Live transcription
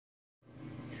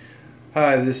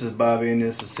Hi, this is Bobby, and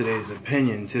this is today's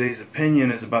opinion. Today's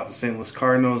opinion is about the St. Louis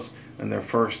Cardinals and their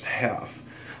first half.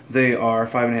 They are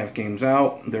 5.5 games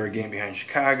out. They're a game behind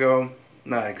Chicago.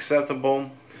 Not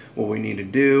acceptable. What we need to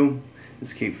do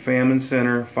is keep Pham in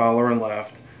center, Fowler in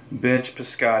left, bench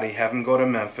Piscotty, have him go to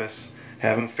Memphis,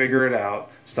 have him figure it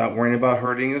out, stop worrying about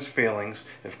hurting his feelings.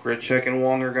 If Grichuk and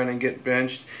Wong are going to get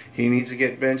benched, he needs to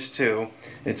get benched too.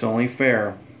 It's only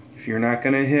fair. If you're not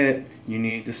going to hit, you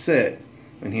need to sit.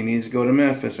 And he needs to go to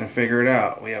Memphis and figure it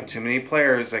out. We have too many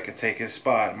players that could take his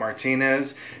spot.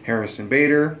 Martinez, Harrison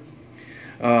Bader.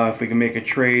 If we can make a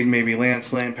trade, maybe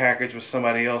Lance Lynn package with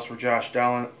somebody else for Josh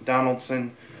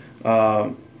Donaldson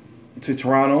to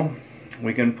Toronto.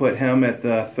 We can put him at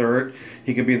the third.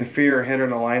 He could be the fear hitter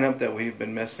in the lineup that we've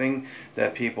been missing,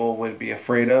 that people would be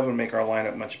afraid of, and make our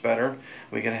lineup much better.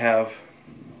 We can have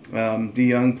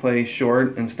DeYoung play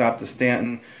short and stop the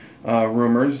Stanton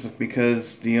rumors,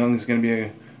 because DeYoung is going to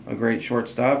be a great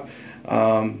shortstop.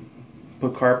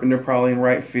 Put Carpenter probably in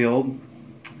right field,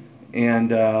 and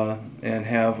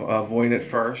have Voit at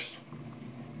first,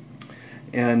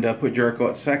 and put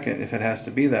Jericho at second if it has to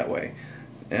be that way.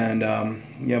 And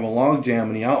you have a log jam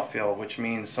in the outfield, which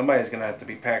means somebody's going to have to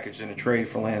be packaged in a trade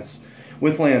for Lance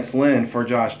Lynn for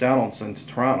Josh Donaldson to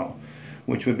Toronto,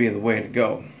 which would be the way to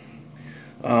go.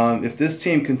 If this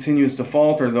team continues to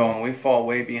falter, though, and we fall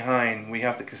way behind, we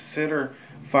have to consider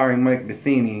firing Mike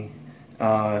Matheny,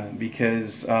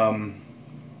 because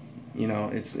you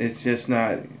know, it's just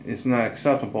not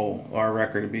acceptable, our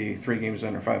record to be 3 games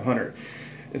under 500.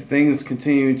 If things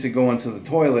continue to go into the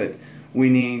toilet, we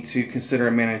need to consider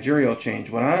a managerial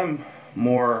change. What I'm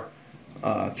more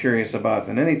curious about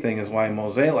than anything is why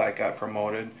Mozeliak got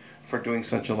promoted for doing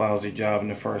such a lousy job in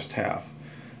the first half.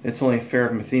 It's only fair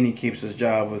if Matheny keeps his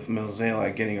job with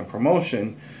Mozeliak getting a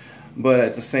promotion, but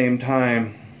at the same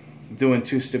time, doing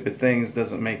 2 stupid things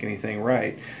doesn't make anything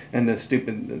right. And the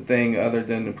stupid thing, other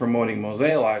than promoting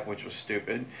Mozeliak, which was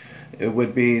stupid, it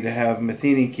would be to have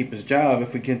Matheny keep his job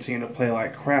if we continue to play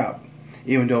like crap.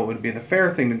 Even though it would be the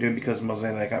fair thing to do because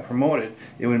Mozeliak got promoted,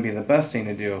 it wouldn't be the best thing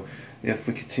to do if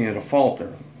we continue to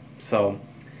falter. So,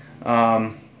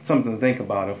 something to think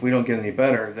about. If we don't get any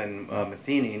better, then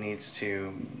Matheny needs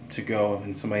to go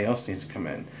and somebody else needs to come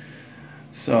in.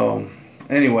 So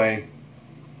anyway,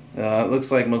 it looks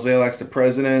like Mozeliak's the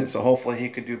president, so hopefully he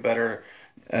could do better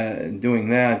doing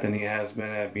that than he has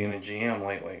been at being a GM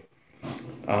lately.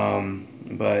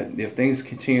 But if things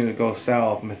continue to go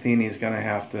south, Matheny's going to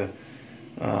have to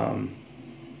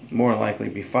more likely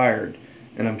be fired,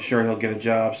 and I'm sure he'll get a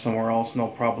job somewhere else, no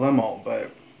problemo. But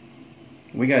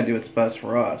we got to do what's best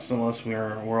for us, unless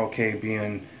we're okay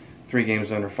being 3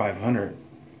 games under 500,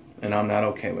 and I'm not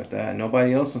okay with that.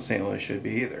 Nobody else in St. Louis should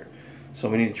be either. So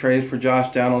we need to trade for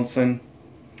Josh Donaldson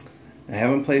and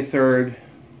have him play third,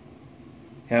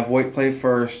 have Voit play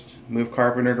first, move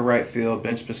Carpenter to right field,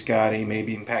 bench Piscotty,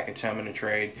 maybe even package him in a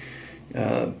trade,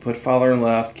 put Fowler in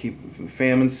left, keep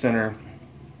Pham in center,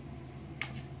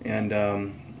 and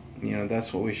you know,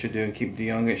 that's what we should do, and keep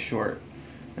DeYoung at short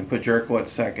and put Jericho at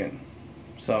second.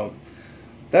 So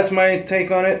that's my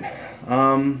take on it.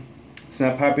 It's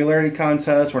not a popularity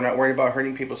contest. We're not worried about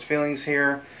hurting people's feelings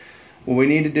here. What we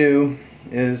need to do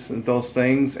is those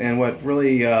things, and what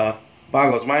really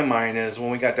boggles my mind is when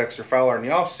we got Dexter Fowler in the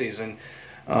offseason,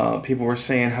 people were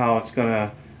saying how it's going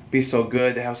to be so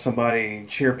good to have somebody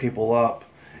cheer people up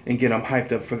and get them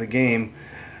hyped up for the game.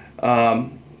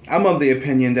 I'm of the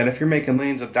opinion that if you're making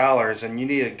millions of dollars and you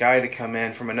need a guy to come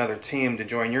in from another team to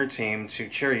join your team to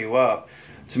cheer you up,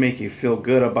 to make you feel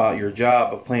good about your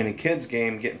job of playing a kid's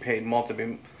game, getting paid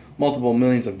multiple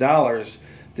millions of dollars,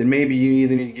 then maybe you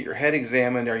either need to get your head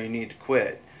examined or you need to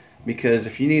quit. Because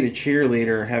if you need a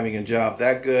cheerleader having a job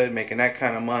that good, making that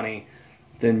kind of money,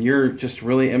 then you're just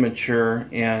really immature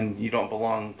and you don't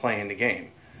belong playing the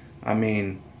game. I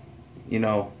mean, you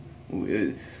know,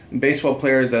 baseball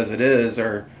players as it is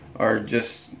are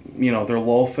just, you know, they're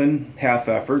loafing, half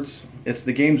efforts.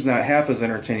 The game's not half as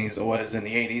entertaining as it was in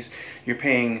the 80s. You're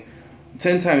paying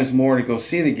 10 times more to go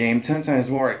see the game, 10 times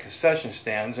more at concession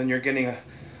stands, and you're getting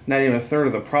not even a third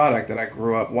of the product that I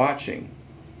grew up watching.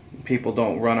 People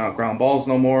don't run out ground balls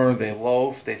no more. They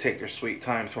loaf. They take their sweet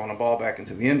time throwing a ball back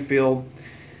into the infield,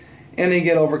 and they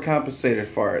get overcompensated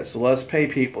for it. So let's pay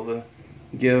people to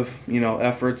give, you know,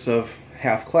 efforts of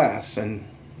half class, and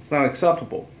it's not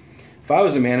acceptable. If I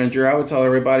was a manager, I would tell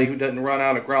everybody who doesn't run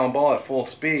out a ground ball at full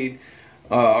speed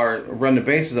or run the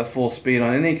bases at full speed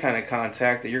on any kind of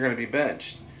contact that you're going to be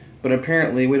benched. But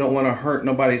apparently we don't want to hurt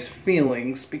nobody's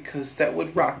feelings, because that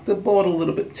would rock the boat a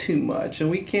little bit too much,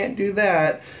 and we can't do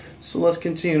that. So let's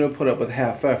continue to put up with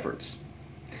half efforts.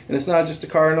 And it's not just the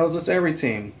Cardinals, it's every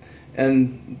team.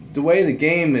 And the way the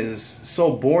game is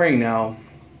so boring now,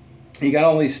 you got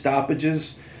all these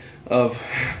stoppages of,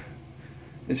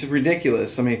 it's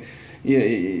ridiculous. I mean,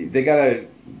 they got to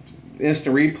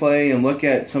instant replay and look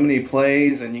at so many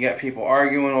plays, and you got people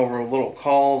arguing over little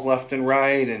calls left and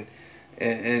right,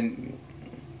 and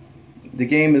the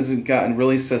game has gotten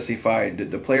really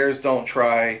sissified. The players don't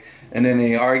try, and then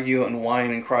they argue and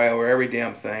whine and cry over every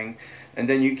damn thing, and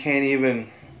then you can't even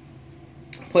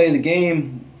play the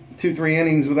game 2-3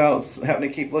 innings without having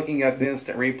to keep looking at the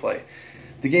instant replay.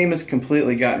 The game has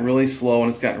completely gotten really slow,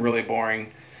 and it's gotten really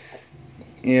boring,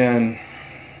 and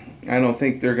I don't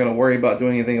think they're going to worry about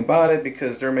doing anything about it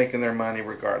because they're making their money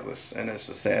regardless, and it's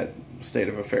a sad state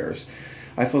of affairs.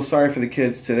 I feel sorry for the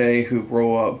kids today who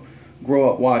grow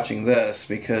up watching this,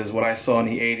 because what I saw in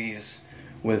the 80s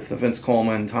with Vince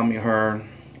Coleman, Tommy Hearn,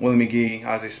 Willie McGee,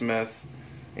 Ozzie Smith,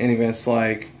 and events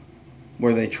like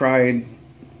where they tried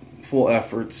full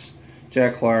efforts,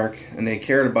 Jack Clark, and they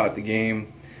cared about the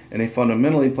game, and they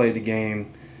fundamentally played the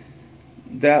game,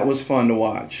 that was fun to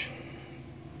watch.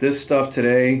 This stuff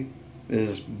today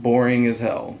is boring as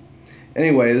hell.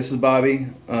 Anyway, this is Bobby.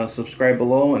 Subscribe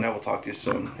below, and I will talk to you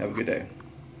soon. Have a good day.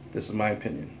 This is my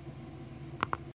opinion.